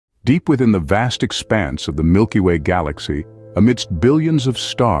Deep within the vast expanse of the Milky Way galaxy, amidst billions of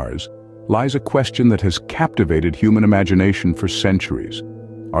stars, lies a question that has captivated human imagination for centuries.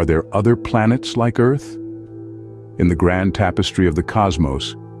 Are there other planets like Earth? In the grand tapestry of the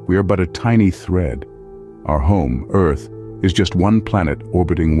cosmos, we are but a tiny thread. Our home, Earth, is just one planet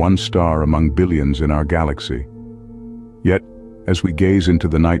orbiting one star among billions in our galaxy. Yet, as we gaze into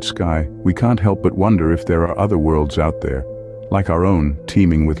the night sky, we can't help but wonder if there are other worlds out there, like our own,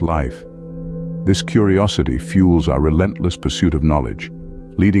 teeming with life. This curiosity fuels our relentless pursuit of knowledge,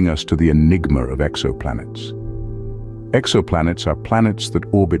 leading us to the enigma of exoplanets. Exoplanets are planets that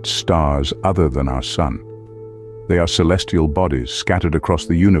orbit stars other than our Sun. They are celestial bodies scattered across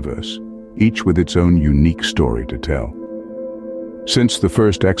the universe, each with its own unique story to tell. Since the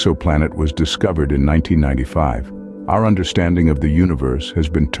first exoplanet was discovered in 1995, our understanding of the universe has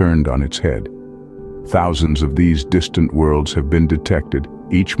been turned on its head. Thousands of these distant worlds have been detected,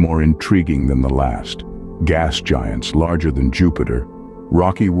 each more intriguing than the last. Gas giants larger than Jupiter,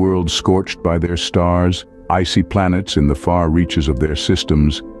 rocky worlds scorched by their stars, icy planets in the far reaches of their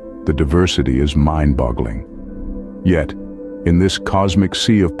systems. The diversity is mind-boggling. Yet, in this cosmic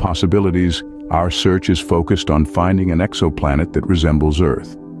sea of possibilities, our search is focused on finding an exoplanet that resembles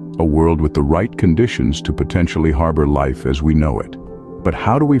Earth, a world with the right conditions to potentially harbor life as we know it. But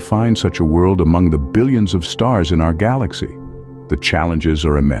how do we find such a world among the billions of stars in our galaxy? The challenges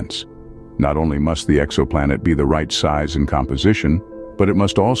are immense. Not only must the exoplanet be the right size and composition, but it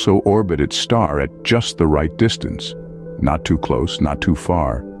must also orbit its star at just the right distance. Not too close, not too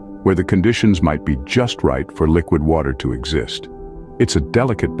far, where the conditions might be just right for liquid water to exist. It's a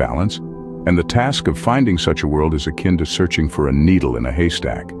delicate balance, and the task of finding such a world is akin to searching for a needle in a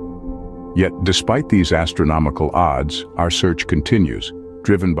haystack. Yet, despite these astronomical odds, our search continues,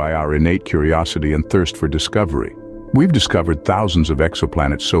 driven by our innate curiosity and thirst for discovery. We've discovered thousands of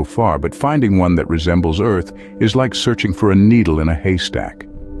exoplanets so far, but finding one that resembles Earth is like searching for a needle in a haystack.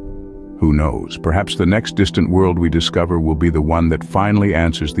 Who knows, perhaps the next distant world we discover will be the one that finally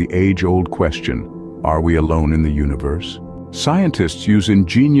answers the age-old question, are we alone in the universe? Scientists use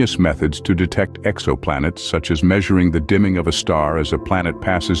ingenious methods to detect exoplanets, such as measuring the dimming of a star as a planet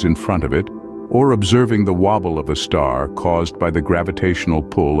passes in front of it, or observing the wobble of a star caused by the gravitational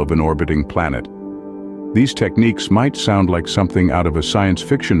pull of an orbiting planet. These techniques might sound like something out of a science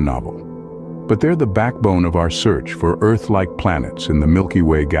fiction novel, but they're the backbone of our search for Earth-like planets in the Milky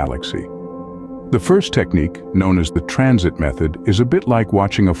Way galaxy. The first technique, known as the transit method, is a bit like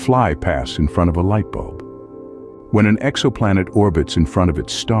watching a fly pass in front of a light bulb. When an exoplanet orbits in front of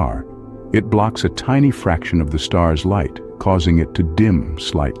its star, it blocks a tiny fraction of the star's light, causing it to dim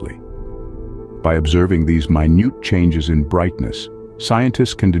slightly. By observing these minute changes in brightness,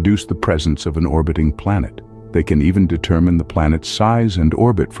 scientists can deduce the presence of an orbiting planet. They can even determine the planet's size and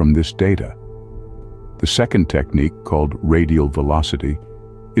orbit from this data. The second technique, called radial velocity,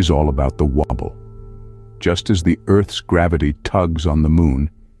 is all about the wobble. Just as the Earth's gravity tugs on the Moon,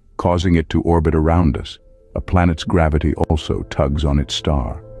 causing it to orbit around us, a planet's gravity also tugs on its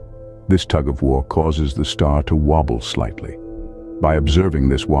star. This tug-of-war causes the star to wobble slightly. By observing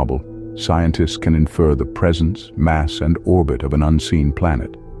this wobble, scientists can infer the presence, mass, and orbit of an unseen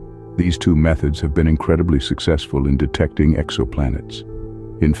planet. These two methods have been incredibly successful in detecting exoplanets.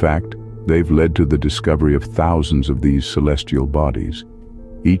 In fact, they've led to the discovery of thousands of these celestial bodies,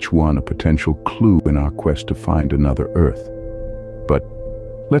 each one a potential clue in our quest to find another Earth. But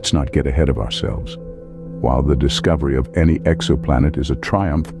let's not get ahead of ourselves. While the discovery of any exoplanet is a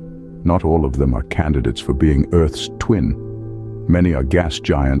triumph, not all of them are candidates for being Earth's twin. Many are gas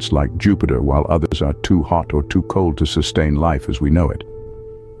giants like Jupiter, while others are too hot or too cold to sustain life as we know it.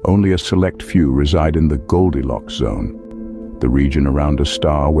 Only a select few reside in the Goldilocks zone, the region around a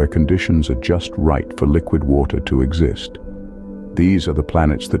star where conditions are just right for liquid water to exist. These are the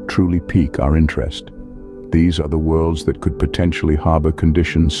planets that truly pique our interest. These are the worlds that could potentially harbor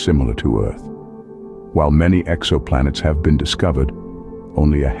conditions similar to Earth. While many exoplanets have been discovered,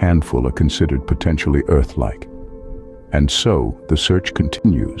 only a handful are considered potentially Earth-like. And so, the search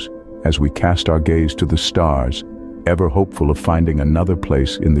continues as we cast our gaze to the stars, ever hopeful of finding another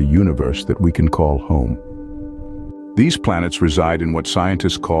place in the universe that we can call home. These planets reside in what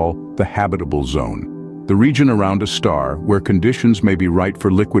scientists call the habitable zone, the region around a star where conditions may be right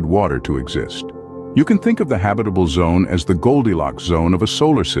for liquid water to exist. You can think of the habitable zone as the Goldilocks zone of a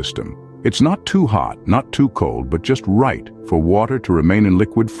solar system. It's not too hot, not too cold, but just right for water to remain in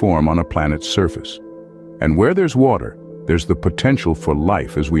liquid form on a planet's surface. And where there's water, there's the potential for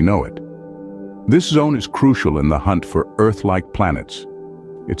life as we know it. This zone is crucial in the hunt for Earth-like planets.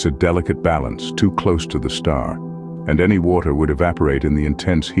 It's a delicate balance, too close to the star, and any water would evaporate in the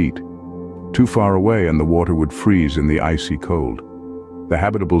intense heat. Too far away and the water would freeze in the icy cold. The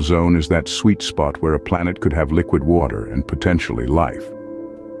habitable zone is that sweet spot where a planet could have liquid water and potentially life.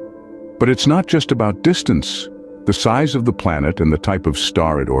 But it's not just about distance. The size of the planet and the type of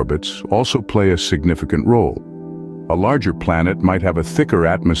star it orbits also play a significant role. A larger planet might have a thicker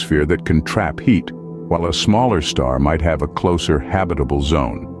atmosphere that can trap heat, while a smaller star might have a closer habitable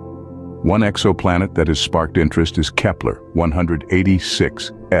zone. One exoplanet that has sparked interest is Kepler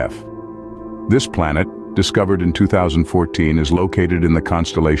 186f. This planet, discovered in 2014, is located in the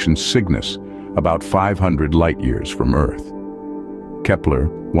constellation Cygnus, about 500 light-years from Earth. Kepler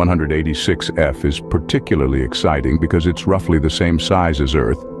 186f is particularly exciting because it's roughly the same size as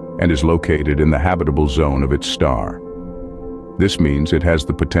Earth and is located in the habitable zone of its star. This means it has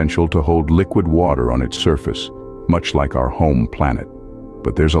the potential to hold liquid water on its surface, much like our home planet.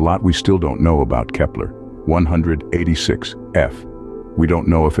 But there's a lot we still don't know about Kepler 186f. We don't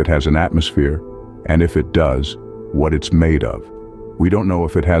know if it has an atmosphere, and if it does, what it's made of. We don't know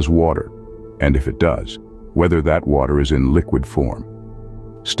if it has water, and if it does, whether that water is in liquid form.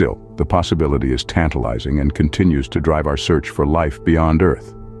 Still, the possibility is tantalizing and continues to drive our search for life beyond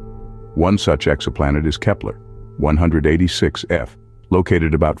Earth. One such exoplanet is Kepler 186f,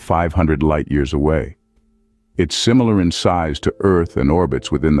 located about 500 light-years away. It's similar in size to Earth and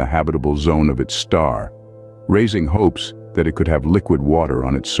orbits within the habitable zone of its star, raising hopes that it could have liquid water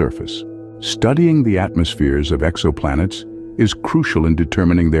on its surface. Studying the atmospheres of exoplanets is crucial in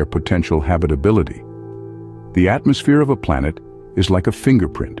determining their potential habitability. The atmosphere of a planet is like a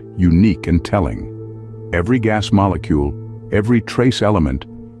fingerprint, unique and telling. Every gas molecule, every trace element,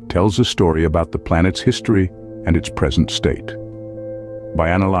 tells a story about the planet's history and its present state. By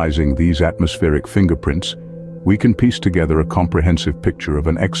analyzing these atmospheric fingerprints, we can piece together a comprehensive picture of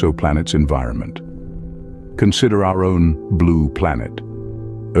an exoplanet's environment. Consider our own blue planet.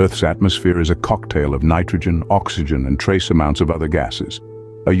 Earth's atmosphere is a cocktail of nitrogen, oxygen, and trace amounts of other gases,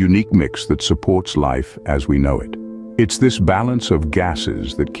 a unique mix that supports life as we know it. It's this balance of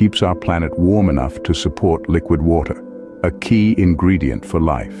gases that keeps our planet warm enough to support liquid water, a key ingredient for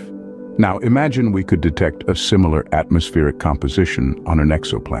life. Now imagine we could detect a similar atmospheric composition on an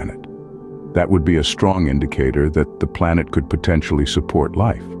exoplanet. That would be a strong indicator that the planet could potentially support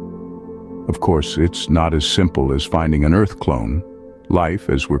life. Of course, it's not as simple as finding an Earth clone. Life,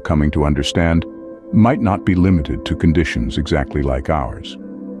 as we're coming to understand, might not be limited to conditions exactly like ours.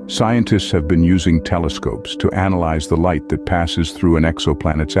 Scientists have been using telescopes to analyze the light that passes through an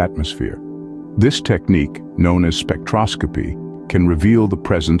exoplanet's atmosphere. This technique, known as spectroscopy, can reveal the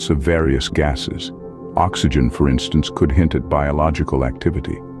presence of various gases. Oxygen, for instance, could hint at biological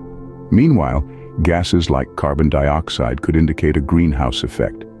activity. Meanwhile, gases like carbon dioxide could indicate a greenhouse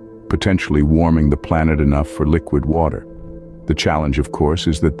effect, potentially warming the planet enough for liquid water. The challenge, of course,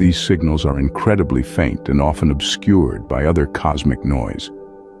 is that these signals are incredibly faint and often obscured by other cosmic noise.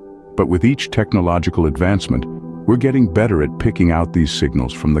 But with each technological advancement, we're getting better at picking out these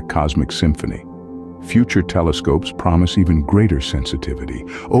signals from the cosmic symphony. Future telescopes promise even greater sensitivity,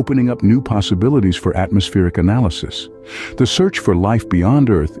 opening up new possibilities for atmospheric analysis. The search for life beyond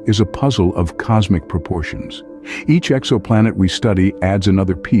Earth is a puzzle of cosmic proportions. Each exoplanet we study adds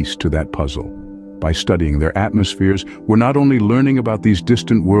another piece to that puzzle. By studying their atmospheres, we're not only learning about these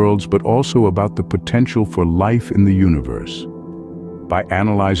distant worlds, but also about the potential for life in the universe. By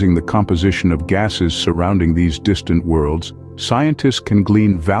analyzing the composition of gases surrounding these distant worlds, scientists can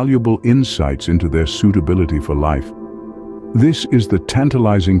glean valuable insights into their suitability for life. This is the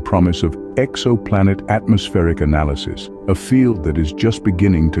tantalizing promise of exoplanet atmospheric analysis, a field that is just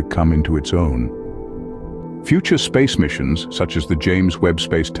beginning to come into its own. Future space missions, such as the James Webb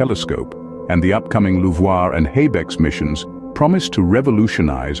Space Telescope and the upcoming LUVOIR and HABEX missions, promise to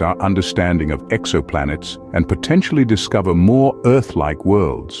revolutionize our understanding of exoplanets and potentially discover more Earth-like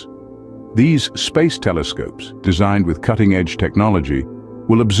worlds. These space telescopes, designed with cutting-edge technology,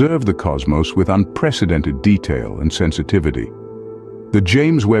 will observe the cosmos with unprecedented detail and sensitivity. The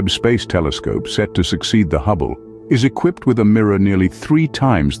James Webb Space Telescope, set to succeed the Hubble, is equipped with a mirror nearly 3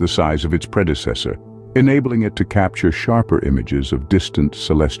 times the size of its predecessor, enabling it to capture sharper images of distant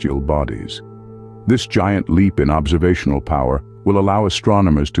celestial bodies. This giant leap in observational power will allow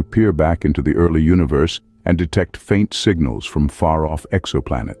astronomers to peer back into the early universe and detect faint signals from far-off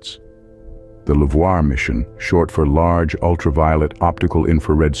exoplanets. The LUVOIR mission, short for Large Ultraviolet Optical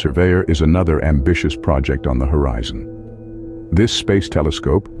Infrared Surveyor, is another ambitious project on the horizon. This space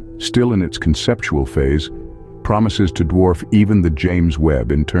telescope, still in its conceptual phase, promises to dwarf even the James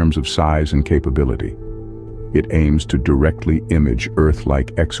Webb in terms of size and capability. It aims to directly image Earth-like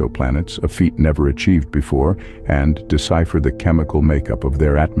exoplanets, a feat never achieved before, and decipher the chemical makeup of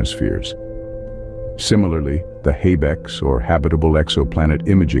their atmospheres. Similarly, the HABEX, or Habitable Exoplanet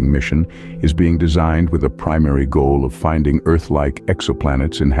Imaging Mission, is being designed with a primary goal of finding Earth-like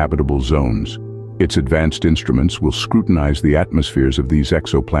exoplanets in habitable zones. Its advanced instruments will scrutinize the atmospheres of these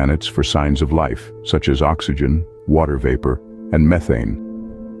exoplanets for signs of life, such as oxygen, water vapor, and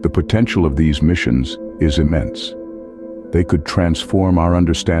methane. The potential of these missions is immense. They could transform our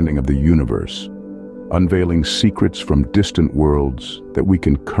understanding of the universe, unveiling secrets from distant worlds that we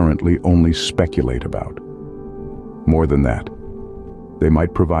can currently only speculate about. More than that, they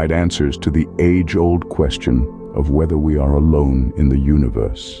might provide answers to the age-old question of whether we are alone in the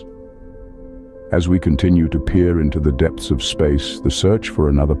universe. As we continue to peer into the depths of space, the search for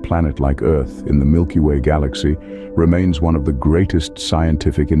another planet like Earth in the Milky Way galaxy remains one of the greatest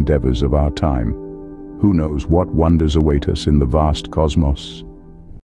scientific endeavors of our time. Who knows what wonders await us in the vast cosmos?